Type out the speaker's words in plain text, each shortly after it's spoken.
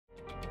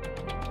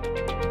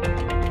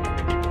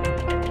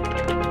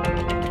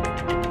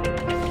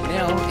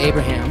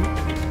Abraham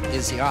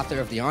is the author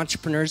of The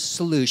Entrepreneur's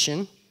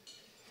Solution,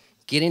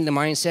 Getting the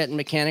Mindset and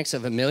Mechanics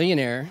of a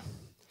Millionaire,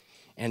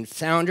 and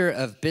founder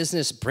of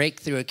Business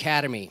Breakthrough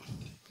Academy.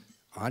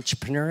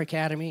 Entrepreneur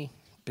Academy,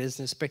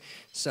 Business Break.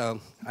 So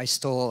I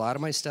stole a lot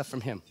of my stuff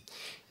from him.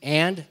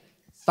 And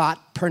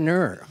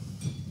Thoughtpreneur.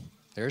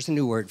 There's a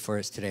new word for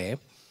us today.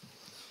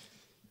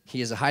 He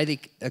is a highly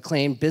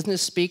acclaimed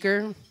business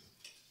speaker,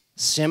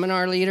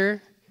 seminar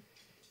leader,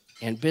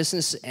 and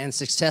business and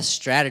success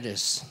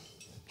strategist.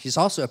 He's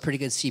also a pretty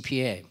good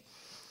CPA.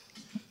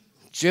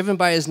 Driven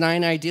by his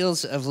 9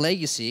 ideals of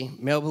legacy,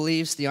 Mel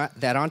believes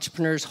that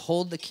entrepreneurs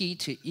hold the key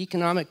to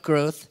economic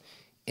growth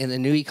in the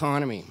new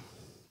economy.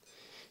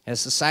 As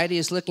society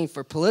is looking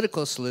for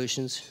political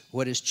solutions,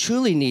 what is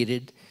truly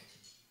needed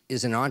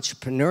is an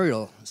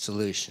entrepreneurial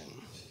solution.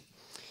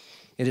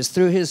 It is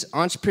through his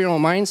entrepreneurial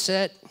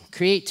mindset,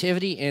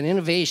 creativity, and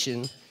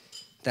innovation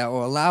that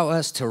will allow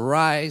us to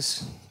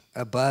rise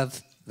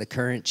above the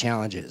current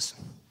challenges.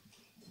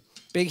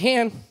 Big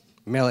hand,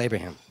 Mel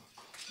Abraham.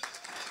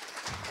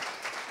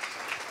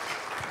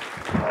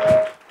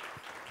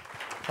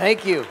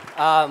 Thank you.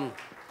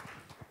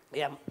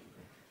 Yeah,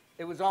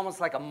 it was almost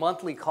like a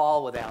monthly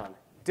call with Alan.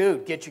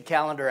 Dude, get your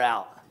calendar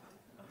out.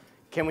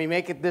 Can we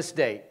make it this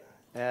date?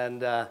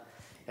 And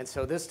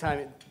so this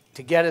time,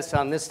 to get us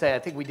on this day, I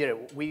think we did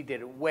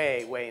it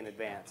way in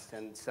advance.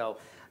 And so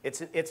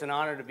it's an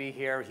honor to be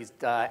here.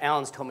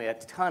 Alan's told me a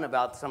ton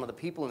about some of the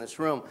people in this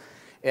room,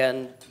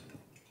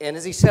 and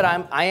as he said,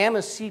 I am a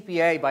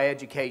CPA by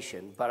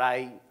education, but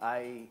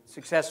I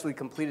successfully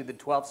completed the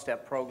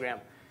 12-step program,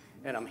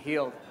 and I'm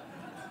healed.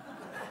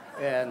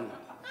 And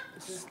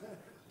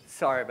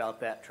sorry about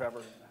that,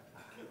 Trevor.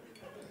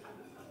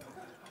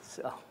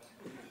 So,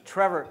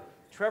 Trevor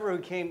who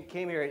came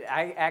here,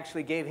 I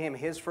actually gave him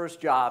his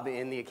first job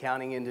in the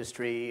accounting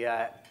industry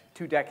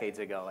 2 decades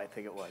ago, I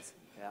think it was.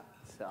 Yeah.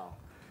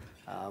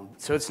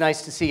 So it's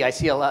nice to see. I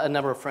see a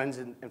number of friends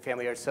and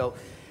family here. So,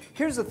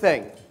 here's the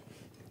thing.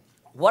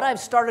 What I've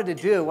started to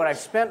do, what I've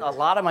spent a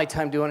lot of my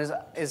time doing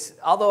is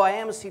although I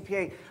am a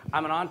CPA,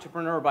 I'm an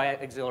entrepreneur by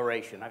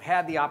exhilaration. I've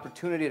had the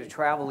opportunity to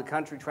travel the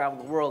country,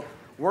 travel the world,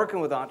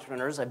 working with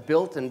entrepreneurs. I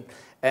built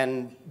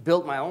and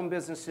built my own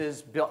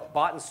businesses,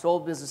 bought and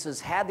sold businesses,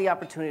 had the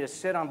opportunity to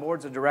sit on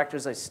boards of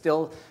directors. I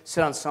still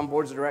sit on some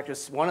boards of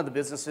directors. One of the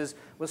businesses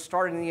was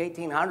started in the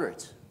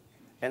 1800s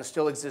and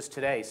still exists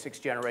today, 6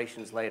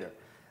 generations later.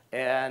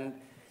 And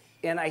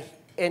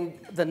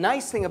the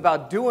nice thing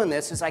about doing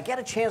this is I get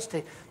a chance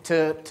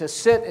to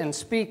sit and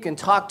speak and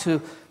talk to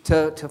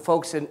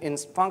folks in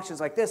functions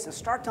like this and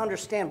start to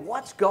understand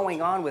what's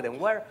going on with them,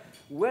 where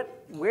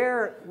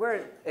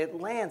it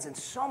lands. And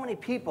so many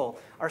people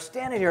are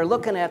standing here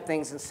looking at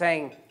things and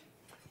saying,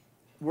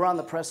 we're on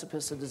the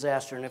precipice of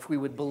disaster. And if we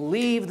would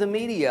believe the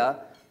media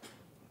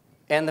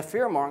and the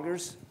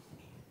fearmongers,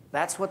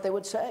 that's what they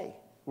would say.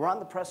 We're on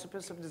the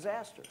precipice of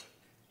disaster.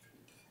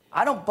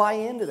 I don't buy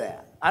into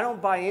that. I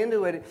don't buy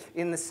into it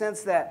in the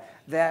sense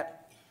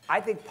that I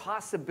think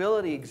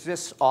possibility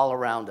exists all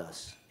around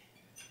us.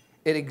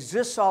 It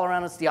exists all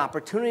around us. The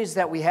opportunities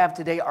that we have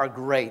today are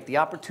great. The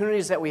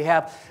opportunities that we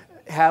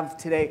have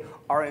today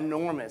are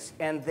enormous,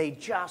 and they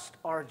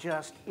are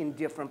just in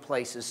different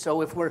places.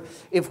 So if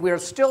we're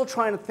still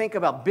trying to think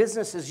about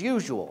business as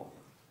usual,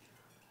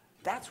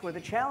 that's where the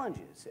challenge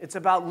is. It's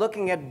about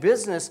looking at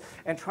business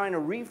and trying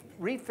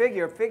to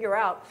figure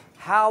out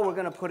how we're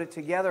going to put it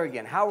together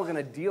again, how we're going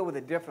to deal with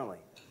it differently.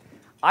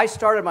 I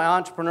started my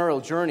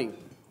entrepreneurial journey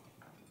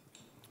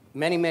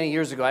many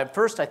years ago. At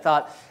first, I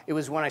thought it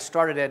was when I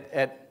started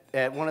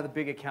at one of the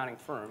big accounting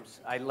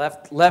firms. I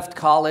left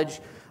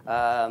college,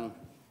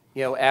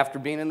 after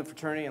being in the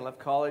fraternity, and left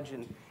college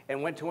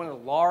and went to one of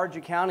the large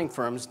accounting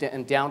firms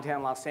in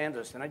downtown Los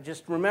Angeles. And I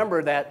just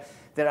remember that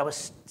I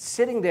was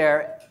sitting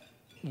there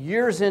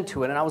years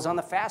into it, and I was on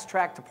the fast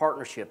track to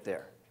partnership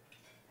there.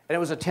 And it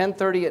was at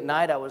 10:30 at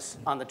night. I was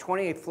on the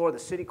 28th floor of the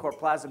Citicorp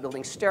Plaza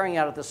building, staring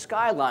out at the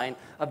skyline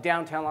of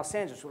downtown Los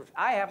Angeles, which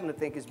I happen to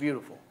think is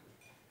beautiful.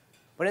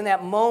 But in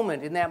that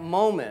moment,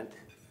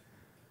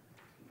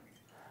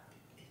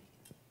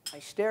 I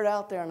stared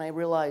out there and I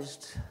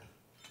realized,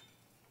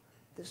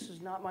 this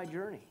is not my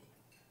journey.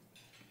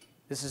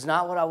 This is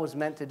not what I was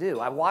meant to do.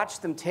 I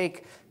watched them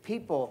take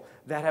people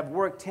that have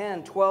worked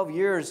 10, 12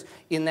 years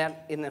in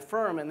the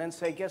firm and then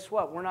say, guess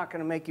what? We're not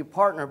going to make you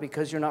partner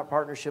because you're not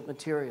partnership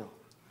material.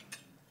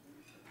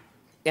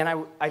 And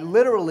I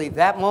literally,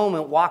 that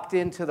moment, walked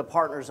into the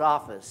partner's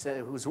office,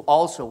 who was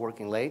also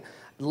working late,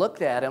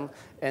 looked at him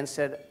and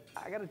said,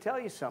 I got to tell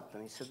you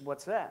something. He said,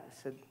 what's that?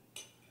 I said,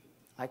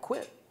 I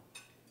quit.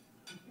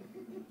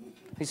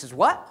 He says,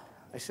 what?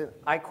 I said,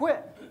 I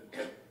quit.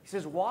 He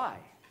says, why?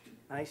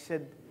 And I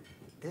said,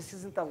 this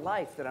isn't the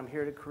life that I'm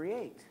here to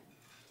create.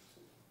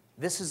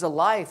 This is a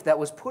life that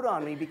was put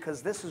on me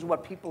because this is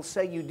what people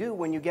say you do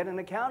when you get an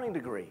accounting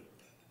degree.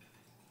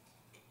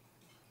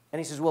 And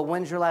he says, well,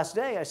 when's your last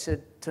day? I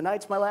said,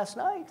 tonight's my last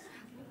night.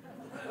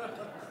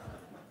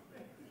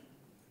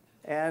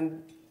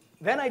 And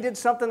then I did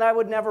something I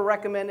would never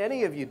recommend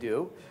any of you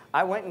do.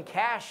 I went and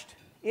cashed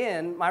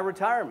in my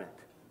retirement.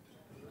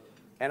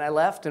 And I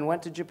left and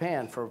went to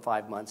Japan for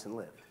 5 months and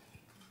lived,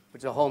 which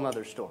is a whole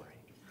nother story.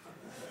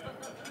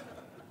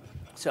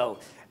 So,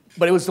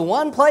 but it was the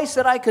one place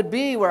that I could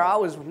be where I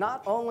was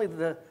not only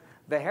the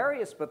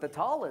hairiest, but the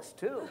tallest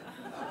too.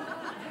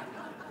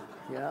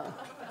 Yeah.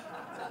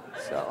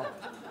 So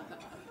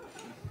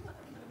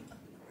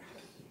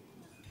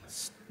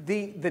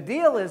the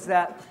deal is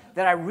that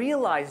I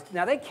realized,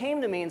 now they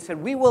came to me and said,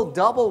 we will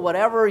double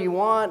whatever you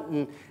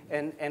want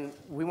and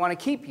we want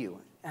to keep you.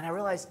 And I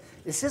realized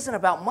this isn't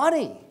about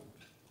money.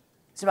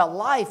 It's about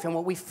life. And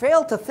what we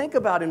fail to think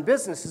about in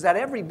business is that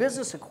every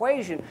business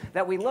equation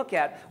that we look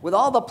at, with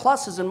all the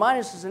pluses and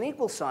minuses and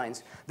equal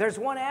signs, there's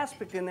one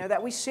aspect in there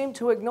that we seem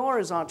to ignore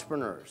as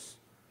entrepreneurs.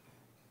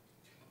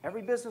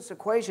 Every business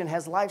equation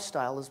has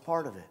lifestyle as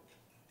part of it.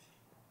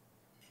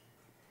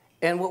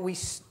 And what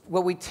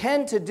we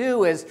tend to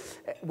do is,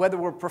 whether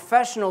we're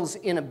professionals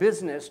in a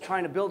business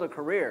trying to build a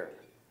career,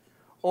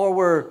 or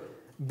we're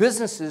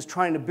businesses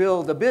trying to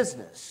build a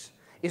business,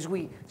 is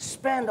we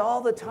spend all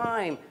the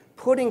time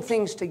putting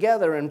things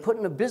together and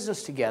putting a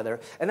business together,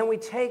 and then we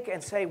take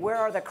and say, where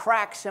are the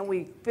cracks? And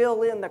we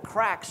fill in the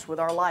cracks with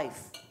our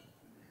life.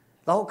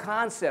 The whole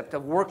concept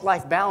of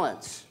work-life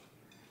balance.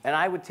 And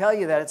I would tell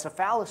you that it's a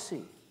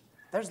fallacy.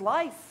 There's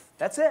life.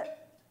 That's it.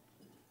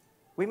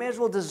 We may as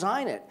well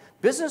design it.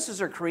 Businesses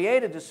are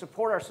created to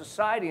support our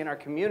society and our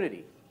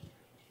community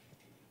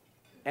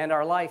and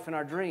our life and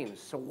our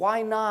dreams. So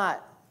why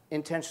not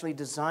intentionally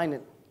design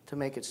it to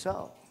make it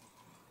so?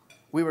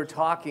 We were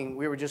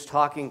just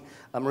talking,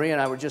 Maria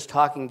and I were just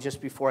talking just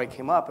before I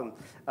came up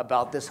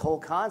about this whole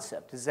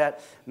concept, is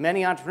that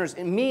many entrepreneurs,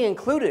 and me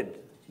included,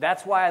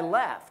 that's why I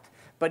left.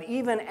 But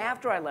even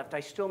after I left, I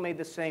still made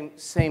the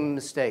same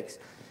mistakes.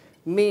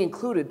 Me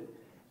included,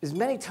 is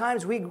many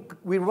times we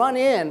run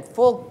in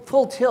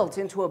full tilt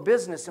into a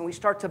business and we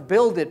start to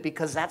build it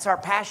because that's our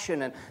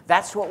passion and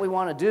that's what we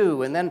want to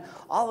do. And then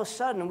all of a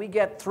sudden we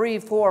get 3,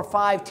 4,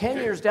 5, 10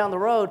 years down the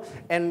road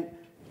and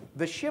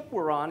the ship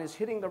we're on is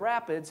hitting the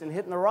rapids and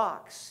hitting the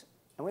rocks.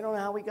 And we don't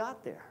know how we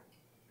got there.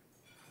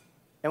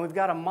 And we've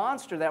got a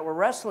monster that we're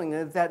wrestling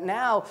with that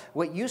now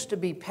what used to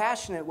be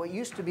passionate, what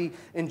used to be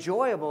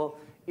enjoyable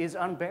is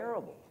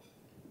unbearable.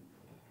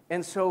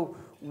 And so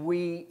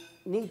we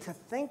need to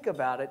think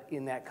about it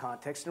in that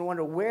context and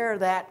wonder where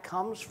that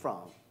comes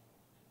from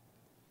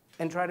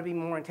and try to be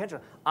more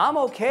intentional. I'm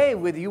okay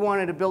with you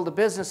wanting to build a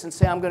business and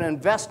say, I'm going to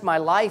invest my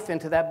life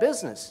into that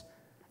business,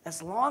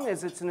 as long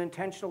as it's an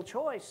intentional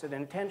choice, an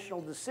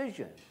intentional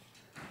decision,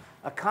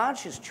 a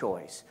conscious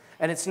choice.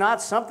 And it's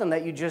not something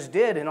that you just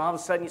did and all of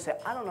a sudden you say,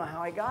 I don't know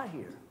how I got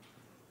here.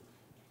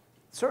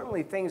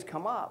 Certainly things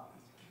come up.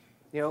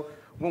 You know,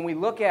 when we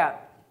look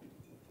at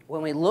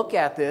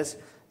this,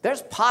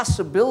 there's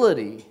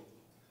possibility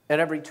at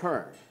every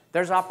turn.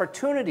 There's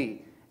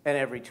opportunity at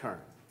every turn.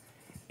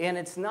 And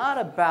it's not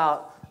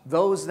about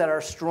those that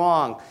are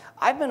strong.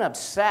 I've been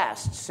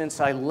obsessed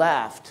since I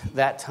left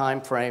that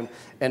time frame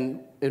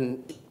and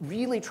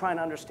really trying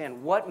to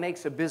understand what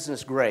makes a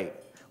business great,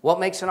 what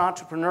makes an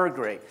entrepreneur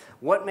great,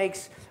 what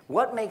makes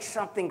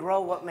something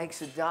grow, what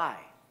makes it die.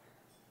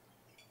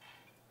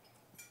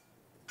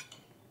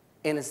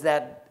 And it's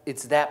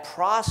that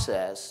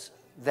process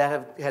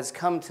that has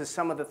come to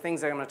some of the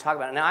things that I'm going to talk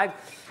about.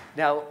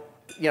 Now,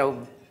 you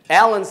know,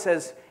 Alan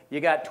says you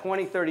got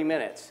 20, 30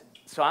 minutes.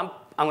 So I'm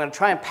going to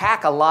try and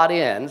pack a lot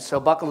in, so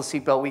buckle the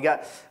seatbelt.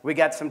 We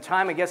got some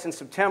time, I guess, in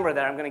September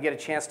that I'm going to get a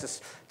chance to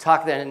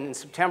talk then. In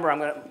September, I'm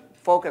going to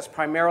focus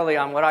primarily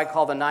on what I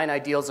call the 9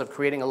 ideals of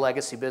creating a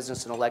legacy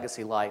business and a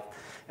legacy life.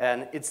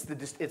 And it's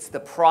the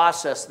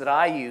process that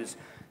I use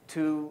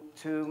to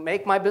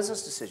make my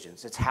business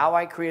decisions. It's how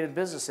I created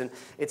business. And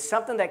it's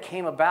something that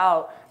came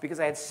about because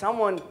I had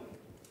someone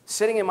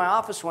sitting in my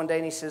office one day,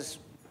 and he says,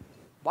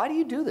 why do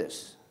you do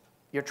this?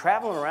 You're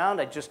traveling around.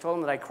 I just told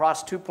him that I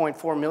crossed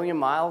 2.4 million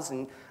miles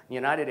in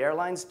United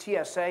Airlines.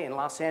 TSA in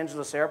Los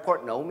Angeles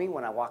Airport know me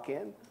when I walk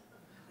in.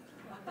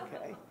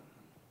 Okay.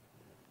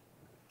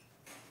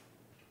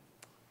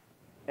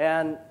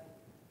 And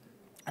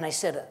I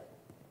said,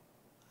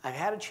 I've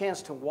had a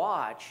chance to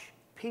watch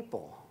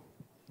people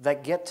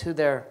that get to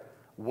their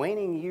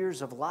waning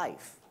years of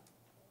life.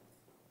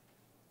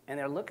 And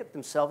they look at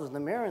themselves in the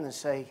mirror and they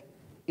say,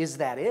 is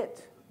that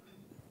it?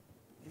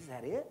 Is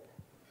that it?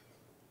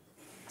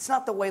 It's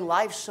not the way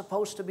life's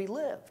supposed to be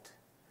lived.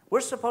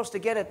 We're supposed to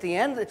get at the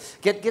end,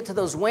 get to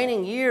those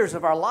waning years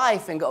of our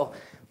life and go,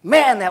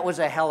 man, that was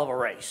a hell of a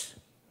race.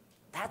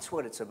 That's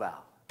what it's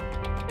about.